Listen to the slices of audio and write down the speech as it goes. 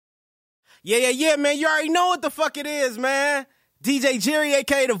Yeah, man. You already know what the fuck it is, man. DJ Jerry,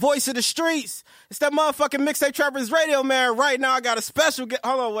 a.k.a. the voice of the streets. It's that motherfucking Mixtape Trappers Radio, man. Right now, I got a special guest.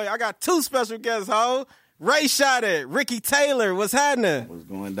 Hold on, wait. I got two special guests, ho. RayShotIt, Ricky Taylor. What's happening? What's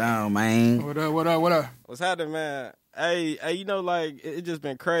going down, man? What up? What's happening, man? Hey, you know, like, it just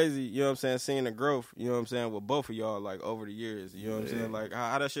been crazy, you know what I'm saying, seeing the growth, you know what I'm saying, with both of y'all, like, over the years. You know what I'm saying? Like,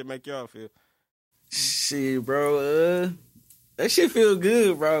 how that shit make y'all feel? Shit, bro. That shit feel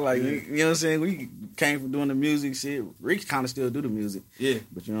good, bro. Like, you know what I'm saying? We came from doing the music shit. Rick kind of still do the music. Yeah.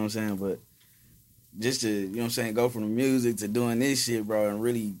 But you know what I'm saying? But just to, you know what I'm saying, go from the music to doing this shit, bro, and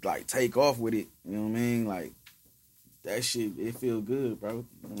really, like, take off with it. You know what I mean? Like, that shit, it feel good, bro.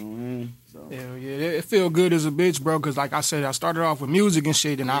 You know what I mean? So. Hell yeah, it feel good as a bitch, bro, because like I said, I started off with music and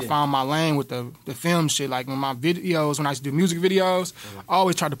shit, and I found my lane with the film shit. Like, when my videos, when I used to do music videos, I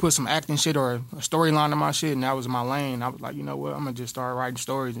always tried to put some acting shit or a storyline in my shit, and that was my lane. I was like, you know what, I'm going to just start writing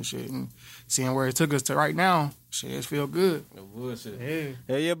stories and shit, and seeing where it took us to right now, shit, it feel good. No bullshit.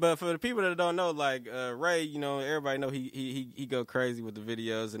 Yeah, but for the people that don't know, like, Ray, you know, everybody know he go crazy with the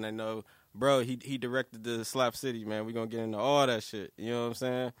videos, and they know, bro, he directed the Slap City, man. We gonna get into all that shit. You know what I'm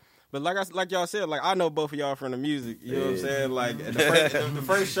saying? But like y'all said, like, I know both of y'all from the music. You know what I'm saying? Like, the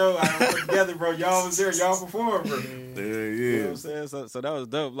first show I put together, bro, y'all was there, y'all performed, bro. Yeah. You know what I'm saying? So that was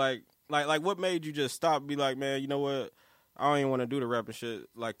dope. Like what made you just stop and be like, man, you know what? I don't even want to do the rapping shit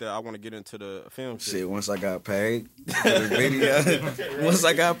like that. I want to get into the film shit. Shit, once I got paid for the video, once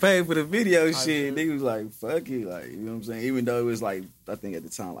I got paid for the video shit, niggas was like, fuck it. Like, you know what I'm saying? Even though it was like, I think at the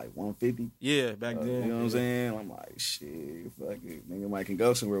time, like $150. Yeah, back then. You know what I'm saying? I'm like, shit, fuck it. Nigga might can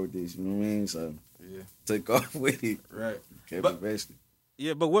go somewhere with this, you know what I mean? So, took off with it. Right. Kept investing.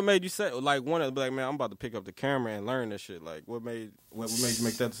 Yeah, but what made you say, like, one of the, like, man, I'm about to pick up the camera and learn this shit? Like, what made you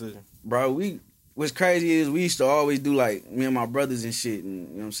make that decision? Bro, what's crazy is we used to always do, like, me and my brothers and shit, and,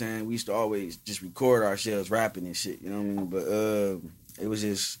 you know what I'm saying, we used to always just record ourselves rapping and shit, you know what I mean? But it was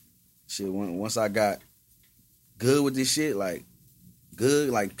just, shit, once I got good with this shit, like, good,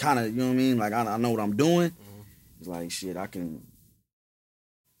 like, kind of, you know what I mean? Like, I know what I'm doing. It's like, shit, I can.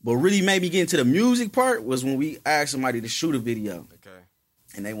 But really made me get into the music part was when we asked somebody to shoot a video. Okay.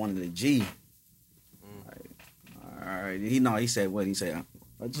 And they wanted a G. Like, all right. He said, what? He said,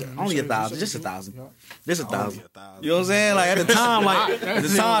 only 1,000, just 1,000. Just 1,000. You know what I'm saying? Like, at the time,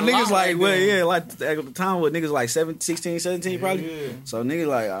 niggas like, well, yeah, like, at the time, what, niggas like 16, 17 probably? Yeah. So niggas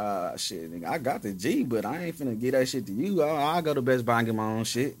like, shit, nigga, I got the G, but I ain't finna get that shit to you. I'll go to Best Buy and get my own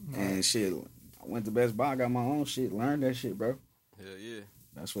shit. And shit, I went to Best Buy, got my own shit, learned that shit, bro. Hell yeah.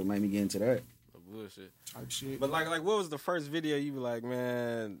 That's what made me get into that. Bullshit. Type shit. But like what was the first video you were like,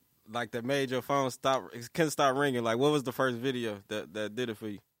 man, like that made your phone couldn't stop ringing? Like, what was the first video that did it for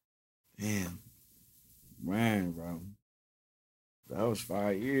you? Damn. Man, bro. That was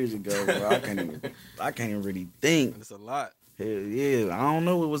 5 years ago, bro. I can't even really think. It's a lot. Hell yeah. I don't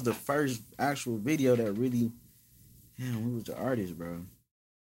know what was the first actual video that really, damn, who was the artist, bro?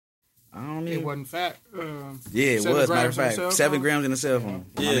 I don't even. It wasn't Fat. Yeah, it was. Matter of fact, 7 grams in the cell phone.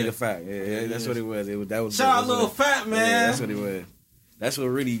 Yeah. My nigga Fat. Yeah, that's what it was. That was. Shout out little Fat, man. Yeah, that's what it was. That's what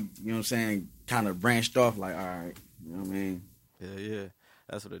really, you know what I'm saying, kind of branched off. Like, all right, you know what I mean? Yeah.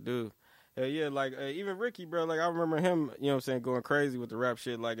 That's what it do. Hell yeah, like even Ricky, bro. Like, I remember him, you know what I'm saying, going crazy with the rap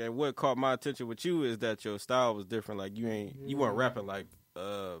shit. Like, and what caught my attention with you is that your style was different. Like, you weren't rapping like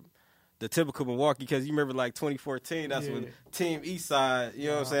the typical Milwaukee, because you remember like 2014, that's when Team Eastside, you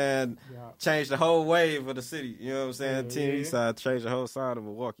know what I'm saying, changed the whole wave of the city. You know what I'm saying? Team Eastside changed the whole side of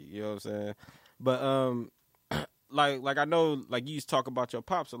Milwaukee. You know what I'm saying? But like I know, like, you used to talk about your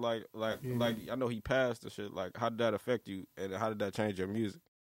pops, so like I know he passed and shit. Like, how did that affect you, and how did that change your music?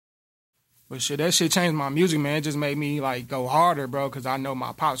 But shit, that shit changed my music, man. It just made me, like, go harder, bro, because I know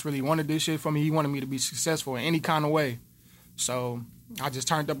my pops really wanted this shit for me. He wanted me to be successful in any kind of way. So I just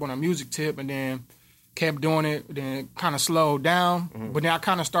turned up on a music tip and then kept doing it, then kind of slowed down. But then I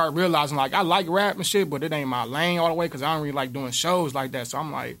kind of started realizing, like, I like rap and shit, but it ain't my lane all the way because I don't really like doing shows like that. So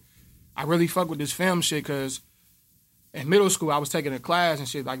I'm like, I really fuck with this film shit because in middle school I was taking a class and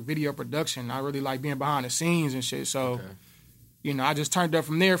shit, like video production. I really like being behind the scenes and shit. So, you know, I just turned up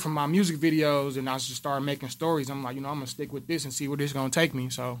from there from my music videos and I just started making stories. I'm like, you know, I'm going to stick with this and see where this is going to take me.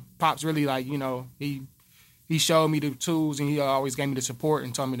 So Pop's really, like, you know, he showed me the tools and he always gave me the support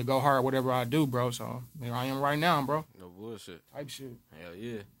and told me to go hard whatever I do, bro. So here I am right now, bro. No bullshit. Type shit. Hell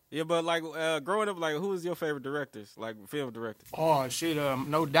yeah. Yeah, but like growing up, like, who was your favorite directors, like film directors? Oh shit,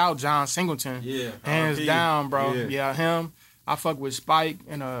 no doubt John Singleton. Yeah, hands down, bro. Yeah, him. I fuck with Spike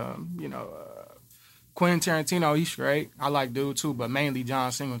and Quentin Tarantino. He's straight. I like dude too, but mainly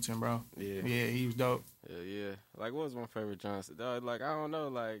John Singleton, bro. Yeah, he was dope. Yeah. Like, what was my favorite John? Like, I don't know,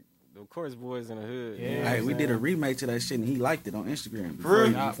 like, of course, boys in the hood. Yeah. Hey, we did a remake to that shit, and he liked it on Instagram For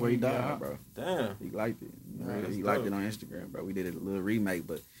real? before he died, bro. Damn. He liked it. That's He liked dope. it on Instagram, bro. We did a little remake,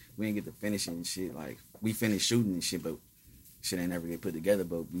 but we didn't get to finish it and shit. Like, we finished shooting and shit, but shit ain't never get put together.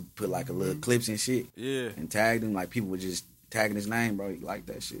 But we put like a little clips and shit Yeah. and tagged him. Like, people were just tagging his name, bro. He liked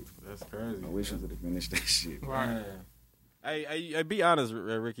that shit. That's crazy. I wish we could have finished that shit. Right. Man. Hey, be honest,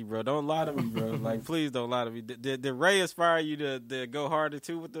 Ricky, bro. Don't lie to me, bro. Like, please don't lie to me. Did Ray inspire you to go harder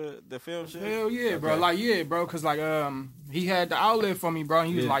too with the film shit? Hell yeah, bro. Okay. Like, yeah, bro. Cause like, he had the outlet for me, bro. And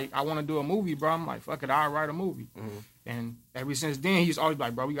he was Yeah. like, I want to do a movie, bro. I'm like, fuck it, I'll write a movie. Mhm. And ever since then, he's always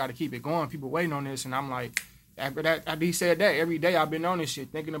like, bro, we got to keep it going. People waiting on this. And I'm like, after he said that, every day I've been on this shit,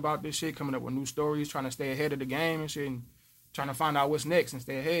 thinking about this shit, coming up with new stories, trying to stay ahead of the game and shit, and trying to find out what's next and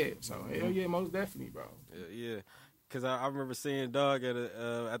stay ahead. So hell yeah, most definitely, bro. Yeah. Cause I remember seeing Dog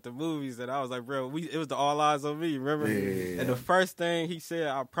at the movies, and I was like, bro, it was the All Eyes on Me, remember? Yeah. And the first thing he said,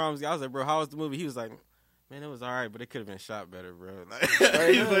 I promise you, I was like, bro, how was the movie? He was like, man, it was all right, but it could have been shot better, bro. Like,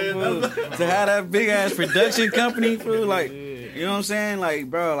 he was like, To have that big ass production company, fool, like, you know what I'm saying? Like,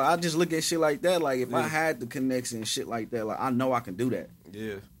 bro, like, I just look at shit like that. Like, if I had the connection and shit like that, like, I know I can do that.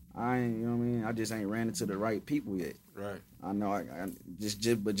 yeah, I ain't, you know what I mean? I just ain't ran into the right people yet. right. I know I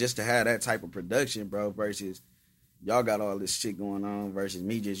just to have that type of production, bro, versus y'all got all this shit going on versus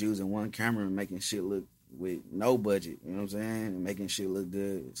me just using one camera and making shit look with no budget, you know what I'm saying? And making shit look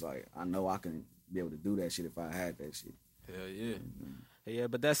good. It's like, I know I can be able to do that shit if I had that shit. Hell yeah. Yeah,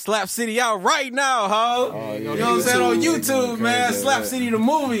 but that Slap City out right now, ho. Oh, yeah. You know what I'm saying? On YouTube, YouTube, man. crazy, Slap yeah. City the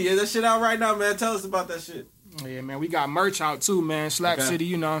movie. Is that shit out right now, man? Tell us about that shit. Yeah, man, we got merch out too, man. Slap Okay. City,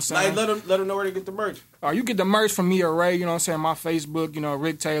 you know what I'm saying? Like, let them know where to get the merch. You get the merch from me or Ray, you know what I'm saying? My Facebook, you know,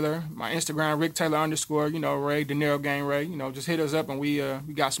 Rick Taylor. My Instagram, Rick Taylor _ you know, Ray, De Niro Gang Ray. You know, just hit us up and we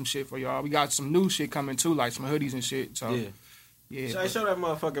got some shit for y'all. We got some new shit coming too, like some hoodies and shit. So, yeah. Show that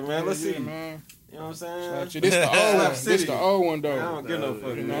motherfucker, man. Let's see. man. You know what I'm saying? This the old one. City. This the old one, I though. don't give no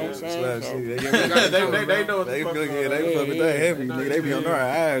fuck, You know what I'm man. saying? Slap So, City, They know what the They fuck fuck going yeah, on. they fuck with that heavy, Yeah, nigga. They be yeah. on our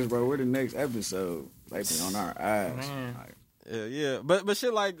ass, bro. We're the next episode. They be on our ass. Man. Like, Yeah. But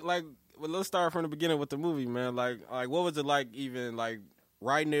shit like well, let's start from the beginning with the movie, man. Like what was it like even like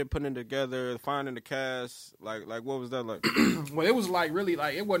writing it, putting it together, finding the cast? Like what was that like? Well, it was like really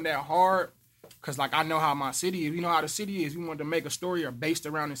like it wasn't that hard because like I know how my city is. You know how the city is. We wanted to make a story or based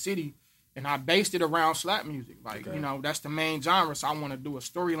around the city, and I based it around slap music. Like Okay. you know that's the main genre. So I want to do a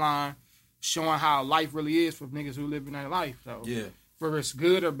storyline showing how life really is for niggas who live in their life. So Yeah. whether it's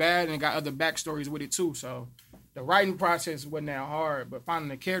good or bad, and it got other backstories with it too. So the writing process wasn't that hard, but finding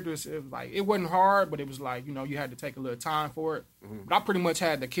the characters, it was like it wasn't hard, but it was like you know you had to take a little time for it. But I pretty much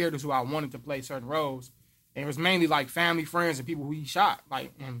had the characters who I wanted to play certain roles, and it was mainly like family, friends, and people who he shot,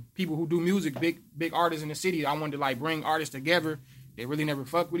 like and people who do music, big artists in the city. I wanted to like bring artists together. They really never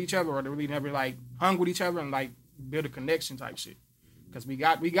fuck with each other, or they really never like hung with each other and like build a connection type shit. Because we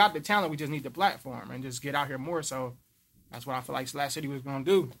got the talent, we just need the platform and just get out here more. So that's what I feel like Slap City was gonna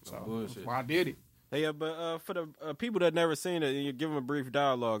do. So bullshit. that's why I did it. Hey, yeah, but for the people that never seen it, you give them a brief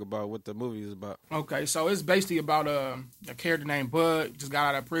dialogue about what the movie is about. Okay, so it's basically about a character named Bud, just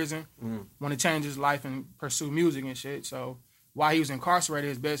got out of prison, want to change his life and pursue music and shit. So while he was incarcerated,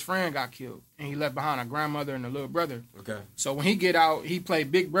 his best friend got killed, and he left behind a grandmother and a little brother. Okay. So when he get out, he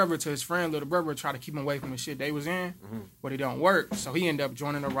played big brother to his friend, little brother, try to keep him away from the shit they was in, but it don't work. So he ended up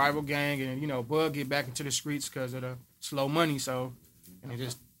joining a rival gang, and you know, Bud get back into the streets because of the slow money. So and it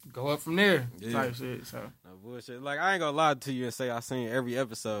just go up from there, type shit. So. No bullshit. Like I ain't gonna lie to you and say I seen every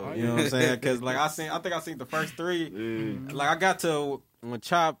episode. Oh, You know what I'm saying? Because like I think I seen the first 3. Like I got to when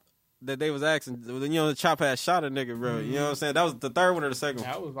Chop that they was asking. You know, the Chop had shot a nigga, bro. You know what I'm saying? That was the third one or the second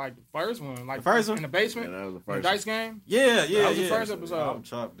one? That was like the first one, like The first one? in the basement, Yeah, that was the the first dice game. Yeah. That was the first episode. I'm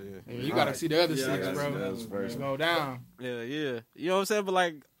Chop, dude. Yeah, you gotta see the other Yeah, I 6, gotta bro. see that was the first Go down. Yeah. You know what I'm saying? But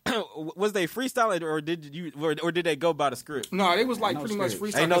like, was they freestyling or did they go by the script? No, it was like Ain't no pretty much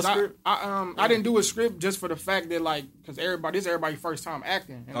script. freestyle. Ain't no 'Cause script? I didn't do a script just for the fact that like, cause this is everybody's first time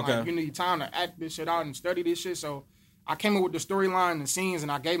acting, and Okay. like you need time to act this shit out and study this shit. So I came up with the storyline and the scenes,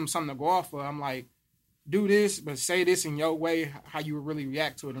 and I gave them something to go off of. I'm like, do this, but say this in your way, how you would really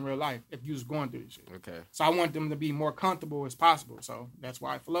react to it in real life if you was going through this shit. Okay. So I want them to be more comfortable as possible. So that's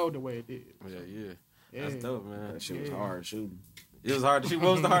why it flowed the way it did. Yeah. Yeah. That's dope, man. that shit was hard shooting. It was hard to shoot.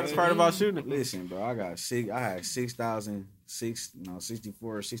 What was the hardest part about shooting it? Listen, bro, I had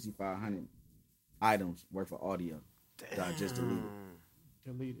 6,500 items worth of audio that I just deleted.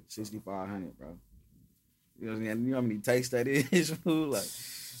 Deleted. 6,500, bro. You know what I mean? You know how many takes that is? Fool? Like,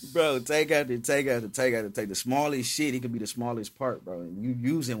 bro, take after take. The smallest shit, it could be the smallest part, bro. And you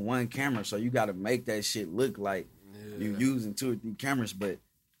using one camera, so you got to make that shit look like you using 2 or 3 cameras. But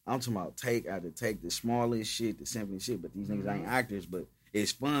I'm talking about take after take, the smallest shit, the simplest shit. But these niggas ain't actors, but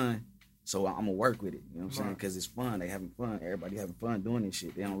it's fun. So I'm gonna work with it. You know what I'm saying? Because it's fun. They having fun. Everybody having fun doing this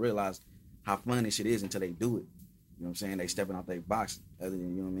shit. They don't realize how fun this shit is until they do it. You know what I'm saying? They stepping out their box. Other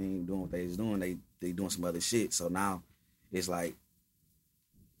than, you know what I mean, doing what they was doing, they doing some other shit. So now it's like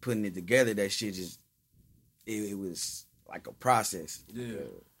putting it together. That shit just it was like a process. Yeah.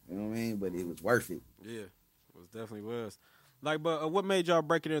 You know what I mean? But it was worth it. Yeah, it was definitely was. Like, but what made y'all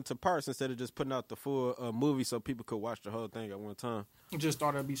break it into parts instead of just putting out the full movie so people could watch the whole thing at one time? I just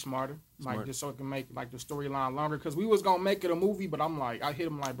thought it'd be smarter, like just so it can make like the storyline longer. Because we was gonna make it a movie, but I hit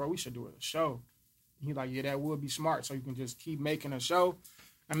him like, bro, we should do it a show. And he like, yeah, that would be smart. So you can just keep making a show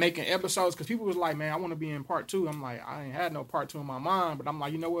and making episodes. Because people was like, man, I want to be in part 2. I'm like, I ain't had no part 2 in my mind, but I'm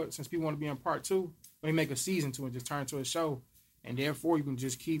like, you know what? Since people want to be in part 2, let me make a season 2 and just turn to a show. And therefore, you can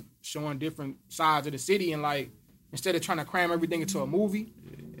just keep showing different sides of the city and like. Instead of trying to cram everything into a movie,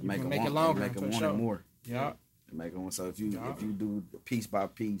 you can make it longer. Make it one and more. Yeah. Make it one. So if you do piece by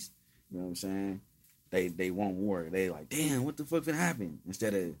piece, you know what I'm saying? They want more. They like, damn, what the fuck finna happen?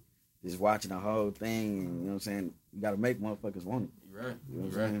 Instead of just watching the whole thing, and, you know what I'm saying? You gotta make motherfuckers want it. You're right. You know what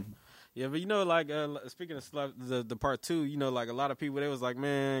I'm saying? Yeah, but you know, like speaking of the part 2, you know, like a lot of people they was like,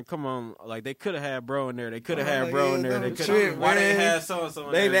 man, come on, like they could have had bro in there, they could have had bro in there, they could. Why they had so and so?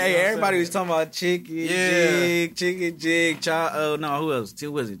 Everybody was talking about chicken jig, child. No, who else?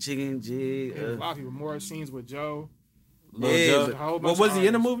 Who was it? Chicken jig. A lot of people. More scenes with Joe. Joe. Well, was he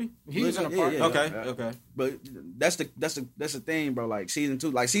in the movie? He was in a part. Okay. But that's the thing, bro. Like season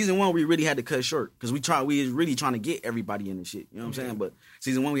 2, like season 1, we really had to cut short because we was really trying to get everybody in the shit. You know what I'm saying? But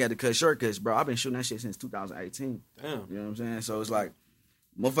season 1, we had to cut short because, bro, I've been shooting that shit since 2018. Damn. You know what I'm saying? So it's like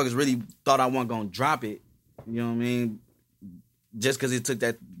motherfuckers really thought I wasn't gonna drop it. You know what I mean? Just because it took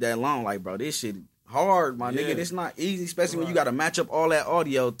that long. Like, bro, this shit hard, my nigga. It's not easy, especially when you got to match up all that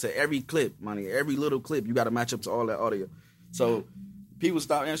audio to every clip, my nigga. Every little clip, you got to match up to all that audio. So people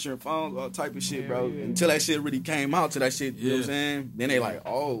stop answering phones, all type of shit, bro. Until that shit really came out to that shit, you know what I'm saying? Then they like,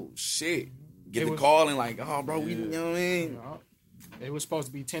 oh, shit. Get the call and like, oh, bro, we, you know what I mean? It was supposed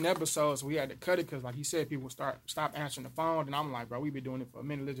to be 10 episodes, so we had to cut it because, like he said, people stop answering the phone. And I'm like, bro, we been doing it for a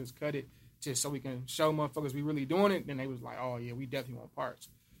minute. Let's just cut it just so we can show motherfuckers we really doing it. Then they was like, oh, yeah, we definitely want parts.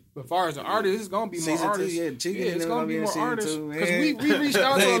 But as far as the artists, it's gonna be more artists. It's gonna be more artists because we reached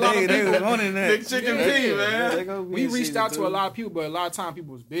out to a lot of people. Big Chicken P, man. We reached out to a lot of people, but a lot of time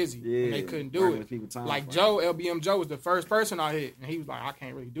people was busy and they couldn't do it. Like Joe, LBM Joe was the first person I hit, and he was like, I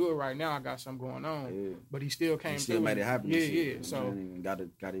can't really do it right now. I got something going on, but he still came through. Still made it happen. Yeah. So got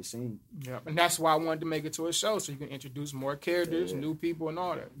it seen. Yeah, and that's why I wanted to make it to a show so you can introduce more characters, new people, and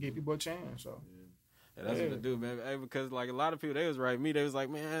all that. Give people a chance. So. Yeah, that's what to do, man. Hey, because like a lot of people, they was writing me. They was like,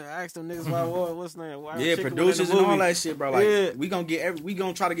 man, ask them niggas what's name? Why producers and all that shit, bro. Like we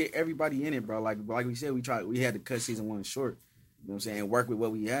gonna try to get everybody in it, bro. Like we said, we had to cut season 1 short. You know what I'm saying? And work with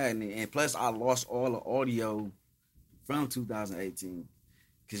what we had, and plus I lost all the audio from 2018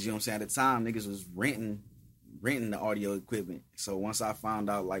 because you know what I'm saying. At the time, niggas was renting the audio equipment. So once I found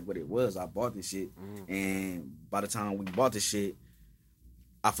out like what it was, I bought this shit, and by the time we bought the shit,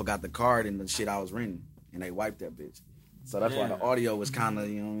 I forgot the card and the shit I was renting, and they wiped that bitch. So that's why the audio was kind of,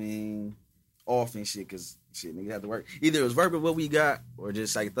 you know what I mean, off and shit, because shit, niggas had to work. Either it was work with what we got, or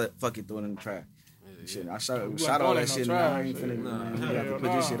just like, fuck it, throw it in the trash. Shit, I shot all that shit, and I ain't finna, man, you have to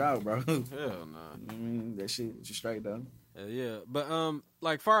put this shit out, bro. Hell nah. You know what I mean? That shit is straight, though. Yeah, but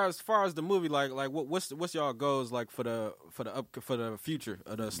like far as the movie, like what's y'all goals like for the future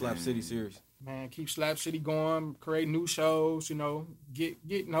of the Slap City series? Man, keep Slap City going, create new shows, you know,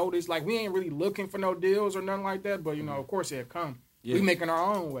 get noticed. Like we ain't really looking for no deals or nothing like that, but you know, of course it'll come. Yeah. We making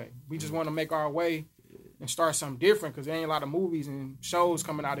our own way. We just want to make our way and start something different because there ain't a lot of movies and shows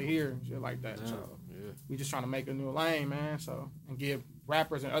coming out of here and shit like that. So we just trying to make a new lane, man. So and give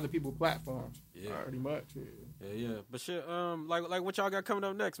rappers and other people platforms. Yeah, pretty much. Yeah. But shit, like what y'all got coming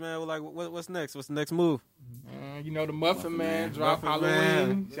up next, man? Like what's next? What's the next move? You know the Muffin Man drop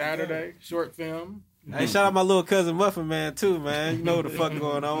Halloween Saturday short film. Hey, shout out my little cousin Muffin Man too, man. You know what the fuck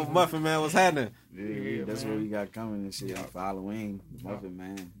going on. Muffin Man, what's happening? Yeah, that's what we got coming and shit for Halloween. Muffin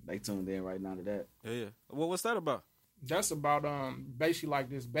Man, they tuned in right now to that. Yeah. Well, what's that about? That's about basically like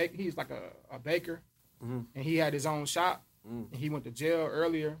this he's like a baker, and he had his own shop, and he went to jail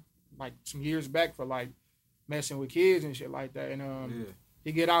earlier, like some years back for like messing with kids and shit like that, and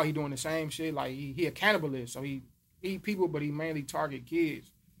he get out, he doing the same shit. Like he a cannibalist, so he eat people, but he mainly target kids.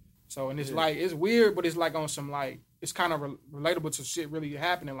 So and it's like it's weird, but it's like on some like it's kind of relatable to shit really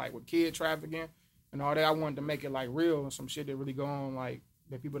happening, like with kid trafficking and all that. I wanted to make it like real and some shit that really go on like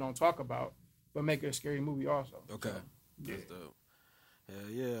that people don't talk about, but make it a scary movie also. Okay, that's dope. Hell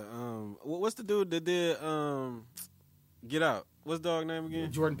yeah. What's the dude that did Get Out? What's the dog name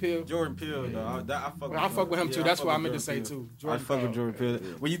again? Jordan Peele. Jordan Peele. Yeah. I fuck with him too. That's what I meant to say too. I fuck with Jordan Peele.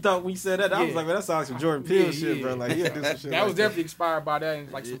 When you said that, I was like, man, that sounds like some Jordan Peele shit, bro. Like, he'll do some shit. That was definitely inspired by that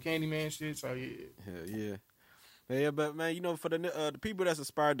and like some Candyman shit. So yeah. Hell yeah. Yeah, but man, for the people that's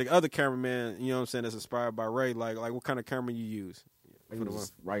inspired, the other cameraman, you know what I'm saying, that's inspired by Ray, like what kind of camera you use?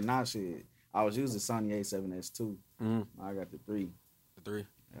 Right now, shit, I was using Sony A7S II. Mm-hmm. I got the 3. The 3?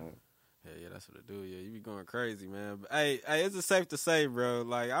 Yeah. Yeah, that's what it do. Yeah, you be going crazy, man. But, hey, is it safe to say, bro?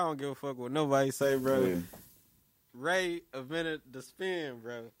 Like, I don't give a fuck what nobody say, bro. Yeah. Ray invented the spin,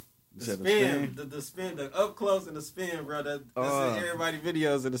 bro. The spin, the up close and the spin, bro. That's in everybody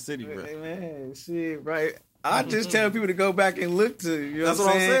videos in the city, bro. Hey, man, shit, right. I just tell people to go back and look to, you know what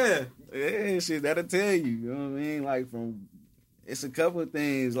I'm saying? Yeah, shit, that'll tell you, you know what I mean? Like, it's a couple of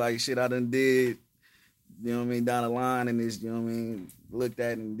things, like, shit I done did, you know what I mean, down the line, and it's, you know what I mean, looked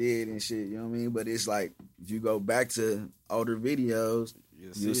at and did and shit, you know what I mean? But it's like, if you go back to older videos,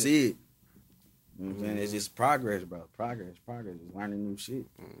 you'll see it. You know what I'm saying? It's just progress, bro. Progress. Just learning new shit.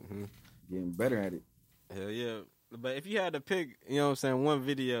 Mm-hmm. Getting better at it. Hell yeah. But if you had to pick, you know what I'm saying, one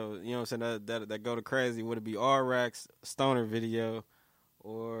video, you know what I'm saying, that go to crazy, would it be R-Rack's Stoner video,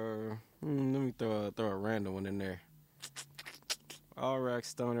 or let me throw a random one in there. R-Rack,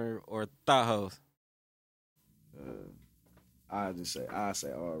 Stoner, or Thahos? I say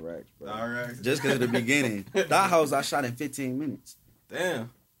R-Rack. R-Rack. Just because of the beginning. Thahos I shot in 15 minutes.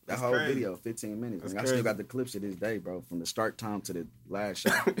 Damn. That whole video, 15 minutes. I still got the clips to this day, bro. From the start time to the last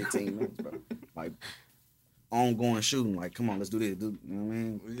shot, 15 minutes, bro. Like, ongoing shooting. Like, come on, let's do this. You know what I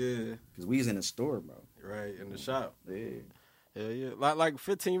mean? Yeah. Because we was in the store, bro. Right, in the shop. Yeah. Hell yeah. Like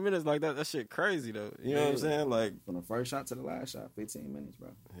 15 minutes like that shit crazy, though. You know what I'm saying? Like, from the first shot to the last shot, 15 minutes, bro.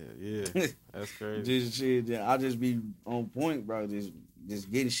 Hell yeah. That's crazy. I just be on point, bro. Just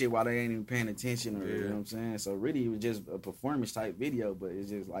getting shit while they ain't even paying attention, or you know what I'm saying? So really, it was just a performance type video, but it's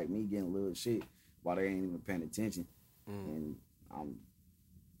just like me getting a little shit while they ain't even paying attention, and I'm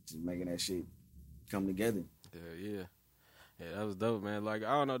just making that shit come together. Yeah, that was dope, man. Like,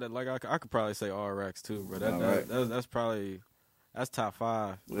 I don't know that. Like, I could probably say R-Racks too, bro. That's probably top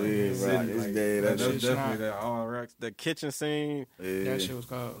 5. Yeah, right. Like, that's definitely that R-Racks. The kitchen scene. Yeah. That shit was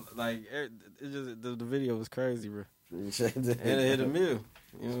cold. Like, it just the video was crazy, bro. And it hit $1 million.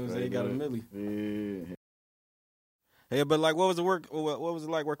 You know what I'm saying? He got $1 million. Yeah. Hey, but like, what was it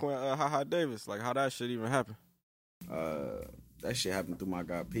like working with Ha Davis? Like, how that shit even happen? That shit happened through my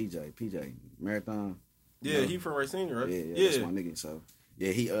guy PJ Marathon. Yeah, he from Racine, right? Yeah, that's my nigga. So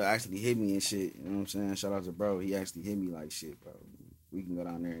yeah, he actually hit me and shit. You know what I'm saying? Shout out to bro. He actually hit me like, shit, bro. We can go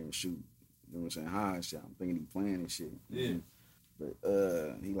down there and shoot. You know what I'm saying? High and shit. I'm thinking he playing and shit. Yeah. But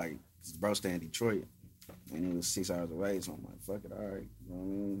he like, his bro stay in Detroit, and it was 6 hours away. So I'm like, fuck it, all right. You know what I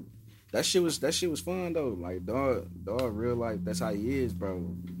mean? That shit was fun though. Like, dog, real life. That's how he is, bro.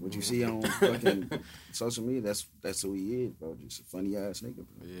 What you see on fucking social media, that's who he is, bro. Just a funny ass nigga,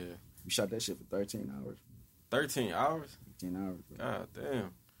 bro. Yeah. We shot that shit for 13 hours. 13 hours? 13 hours, bro. God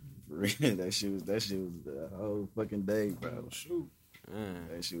damn. For real, that shit was the whole fucking day, bro. Shoot. Man.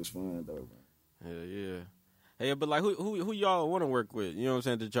 That shit was fun though, bro. Hell yeah. Hey, but like, who y'all want to work with? You know what I'm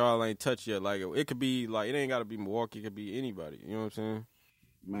saying? That y'all ain't touched yet. Like, it could be like, it ain't got to be Milwaukee. It could be anybody. You know what I'm saying?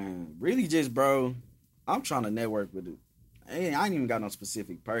 Man, really, just bro. I'm trying to network with it. I ain't even got no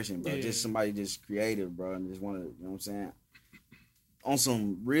specific person, bro. Yeah. Just somebody just creative, bro, and just want to, you know what I'm saying? On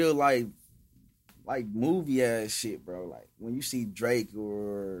some real life, like movie ass shit, bro. Like when you see Drake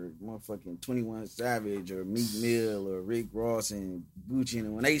or motherfucking 21 Savage or Meek Mill or Rick Ross and Gucci,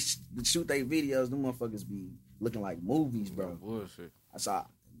 and when they shoot their videos, them motherfuckers be looking like movies, bro. Bullshit. I saw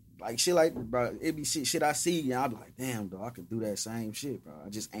like shit like, bro. It be shit I see, and I be like, damn, dog, I could do that same shit, bro. I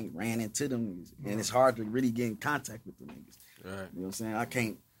just ain't ran into them niggas, and it's hard to really get in contact with them niggas. Right. You know what I'm saying? I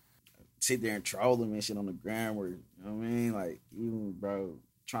can't sit there and troll them and shit on the ground where, you know what I mean? Like, even, bro,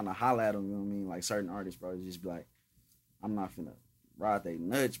 trying to holler at them, you know what I mean? Like, certain artists, bro, just be like, I'm not finna ride they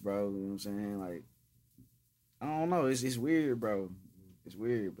nuts, bro. You know what I'm saying? Like, I don't know. It's weird, bro. It's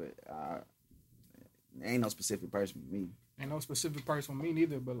weird, but ain't no specific person with me. Ain't no specific person with me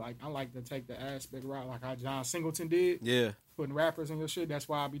neither, but, like, I like to take the aspect route like how John Singleton did. Yeah. Putting rappers in your shit. That's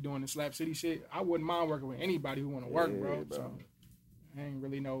why I be doing the Slap City shit. I wouldn't mind working with anybody who want to work, bro. So, ain't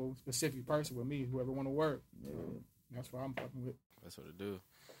really no specific person with me. Whoever want to work. Yeah. That's what I'm fucking with. That's what it do.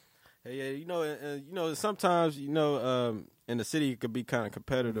 Hey, yeah, you know, sometimes, in the city it could be kind of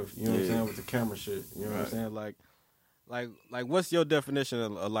competitive, you know what I'm saying, with the camera shit. You know what I'm saying? Like, what's your definition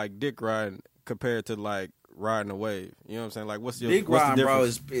of like dick riding compared to like riding a wave? You know what I'm saying? Like, what's your dick riding, the bro?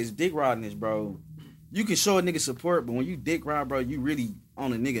 Is dick riding is, bro, you can show a nigga support, but when you dick ride, bro, you really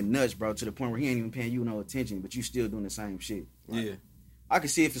on a nigga nuts, bro, to the point where he ain't even paying you no attention, but you still doing the same shit. Like, yeah. I can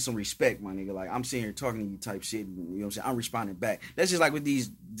see it for some respect, my nigga. Like, I'm sitting here talking to you type shit, you know what I'm saying? I'm responding back. That's just like with these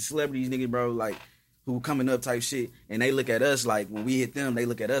celebrities, nigga, bro, like, who coming up type shit, and they look at us like, when we hit them, they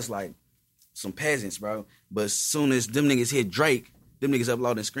look at us like some peasants, bro. But as soon as them niggas hit Drake, them niggas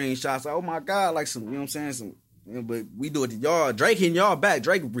uploading screenshots, like, oh my God, like some, you know what I'm saying? Some, you know, but we do it to y'all. Drake hitting y'all back.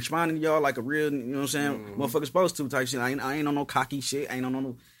 Drake responding to y'all like a real, you know what I'm saying? Motherfucker supposed to type shit. I ain't on no cocky shit. I ain't on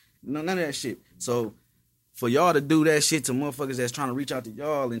no none of that shit. So for y'all to do that shit to motherfuckers that's trying to reach out to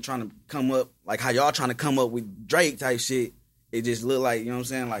y'all and trying to come up, like how y'all trying to come up with Drake type shit, it just look like, you know what I'm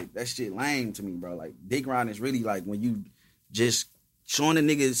saying? Like, that shit lame to me, bro. Like, dick riding is really like when you just showing the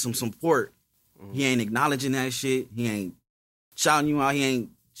nigga some support. He ain't acknowledging that shit. He ain't shouting you out. He ain't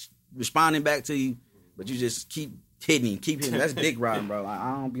responding back to you. But you just keep hitting. That's dick riding, bro. Like,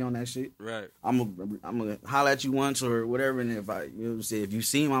 I don't be on that shit. Right. I'm gonna holler at you once or whatever, and if I, you know what I'm saying, if you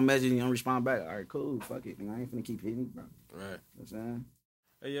see my message and you don't respond back, all right, cool, fuck it. I ain't finna keep hitting you, bro. Right. You know what I'm saying?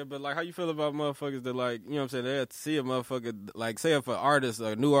 Yeah, but like, how you feel about motherfuckers that, like, you know what I'm saying, they have to see a motherfucker, like, say if an artist,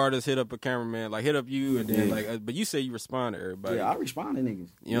 a new artist hit up a cameraman, like, hit up you, and then, like, but you say you respond to everybody. Yeah, I respond to niggas.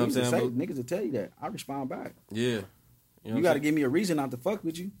 You know what I'm saying? Niggas will tell you that. I respond back. Yeah. You got to give me a reason not to fuck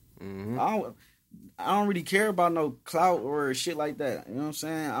with you. Mm-hmm. I don't really care about no clout or shit like that. You know what I'm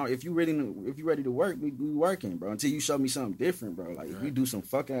saying? If you ready to work, we working, bro. Until you show me something different, bro. Like, if you do some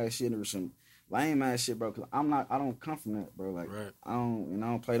fuck ass shit or some lame ass shit, bro. Cause I don't come from that, bro. Like, I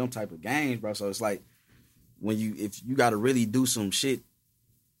don't play them type of games, bro. So it's like if you got to really do some shit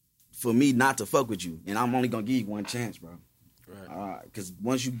for me not to fuck with you, and I'm only gonna give you one chance, bro. Right. Cause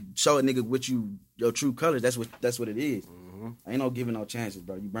once you show a nigga what your true colors, that's what it is. Mm-hmm. Ain't no giving no chances,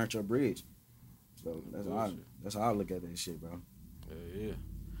 bro. You burnt your bridge. So that's how I look at that shit, bro. Yeah.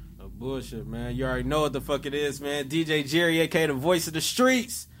 No bullshit, man. You already know what the fuck it is, man. DJ Jerry, aka the voice of the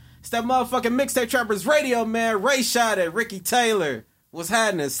streets. It's that motherfucking Mixtape Trappers Radio, man. RayShotIt, Ricky Taylor. What's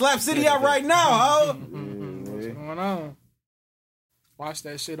happening? Slap City out right now, ho. What's going on? Watch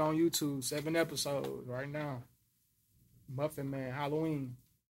that shit on YouTube. 7 episodes right now. Muffin Man, Halloween.